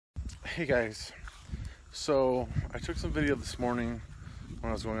Hey guys, so I took some video this morning when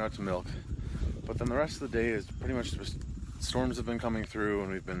I was going out to milk, but then the rest of the day is pretty much just storms have been coming through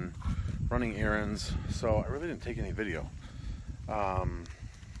and we've been running errands, so I really didn't take any video. So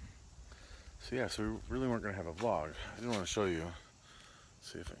we really weren't going to have a vlog. I didn't want to show you.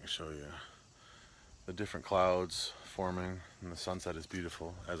 Let's see if I can show you the different clouds forming, and the sunset is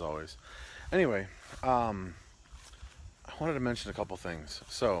beautiful as always. Anyway, I wanted to mention a couple things.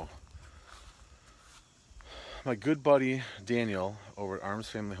 So my good buddy Daniel over at Arms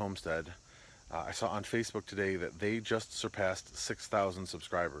Family Homestead, I saw on Facebook today that they just surpassed 6,000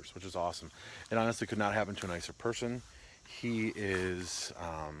 subscribers, which is awesome. It honestly could not happen to a nicer person. He is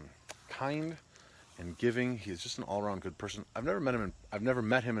kind and giving. He is just an all-around good person. I've never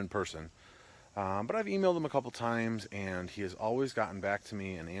met him in person, but I've emailed him a couple times, and he has always gotten back to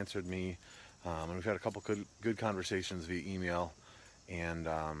me and answered me. And we've had a couple good conversations via email, and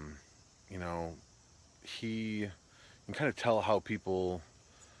you know, you can kind of tell how people,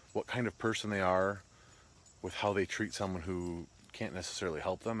 what kind of person they are with how they treat someone who can't necessarily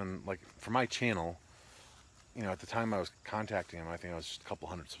help them. And like for my channel, you know, at the time I was contacting him, I think I was just a couple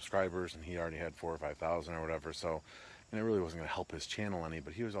hundred subscribers, and he already had 4,000 or 5,000 or whatever. So, and it really wasn't going to help his channel any,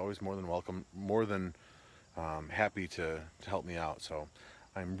 but he was always more than welcome, more than happy to help me out. So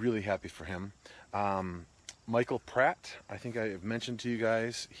I'm really happy for him. Michael Pratt, I think I have mentioned to you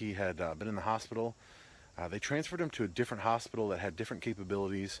guys, he had been in the hospital. They transferred him to a different hospital that had different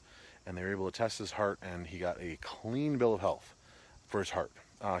capabilities, and they were able to test his heart, and he got a clean bill of health for his heart.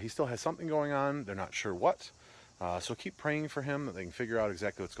 He still has something going on. They're not sure what. So keep praying for him that they can figure out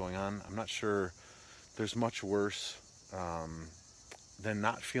exactly what's going on. I'm not sure there's much worse than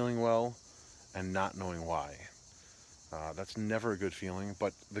not feeling well and not knowing why. That's never a good feeling.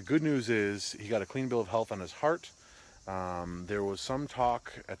 But the good news is he got a clean bill of health on his heart. There was some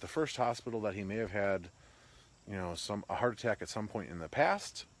talk at the first hospital that he may have had, you know, a heart attack at some point in the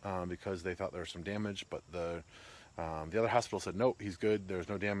past because they thought there was some damage, but the other hospital said, nope, he's good, there's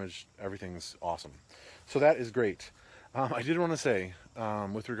no damage, everything's awesome. So that is great. I did want to say,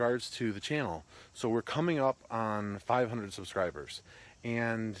 with regards to the channel, so we're coming up on 500 subscribers,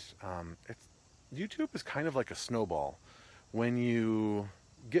 and YouTube is kind of like a snowball. When you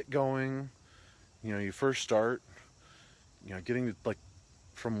get going, you know, you first start, you know, getting like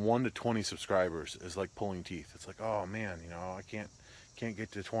from 1 to 20 subscribers is like pulling teeth. It's like, oh man, you know, I can't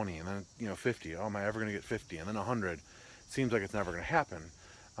get to 20, and then, you know, 50. Oh, am I ever going to get 50? And then 100. It seems like it's never going to happen.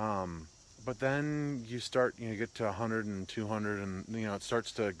 But then you start, you know, you get to 100 and 200, and, you know, it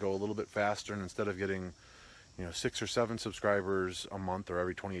starts to go a little bit faster, and instead of getting, you know, 6 or 7 subscribers a month or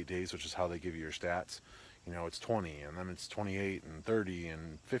every 28 days, which is how they give you your stats, you know, it's 20, and then it's 28 and 30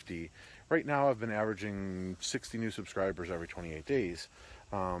 and 50. Right now I've been averaging 60 new subscribers every 28 days.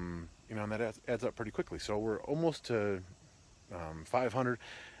 You know, and that adds up pretty quickly. So we're almost to 500.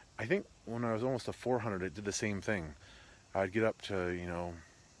 I think when I was almost to 400, it did the same thing. I'd get up to, you know,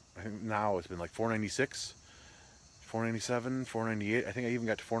 I think now it's been like 496, 497, 498. I think I even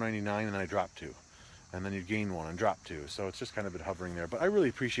got to 499, and then I dropped 2. And then you gain 1 and drop 2. So it's just kind of been hovering there. But I really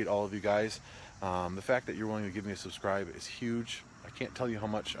appreciate all of you guys. The fact that you're willing to give me a subscribe is huge. I can't tell you how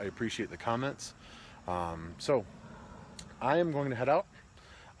much I appreciate the comments. So I am going to head out.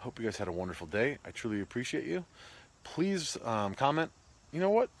 I hope you guys had a wonderful day. I truly appreciate you. Please comment. You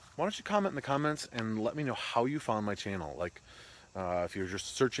know what? Why don't you comment in the comments and let me know how you found my channel. Like if you're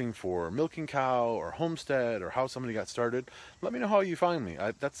just searching for milking cow or homestead or how somebody got started, let me know how you find me.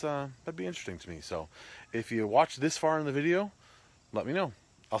 That'd be interesting to me. So if you watch this far in the video, let me know.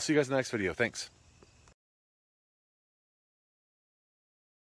 I'll see you guys in the next video. Thanks.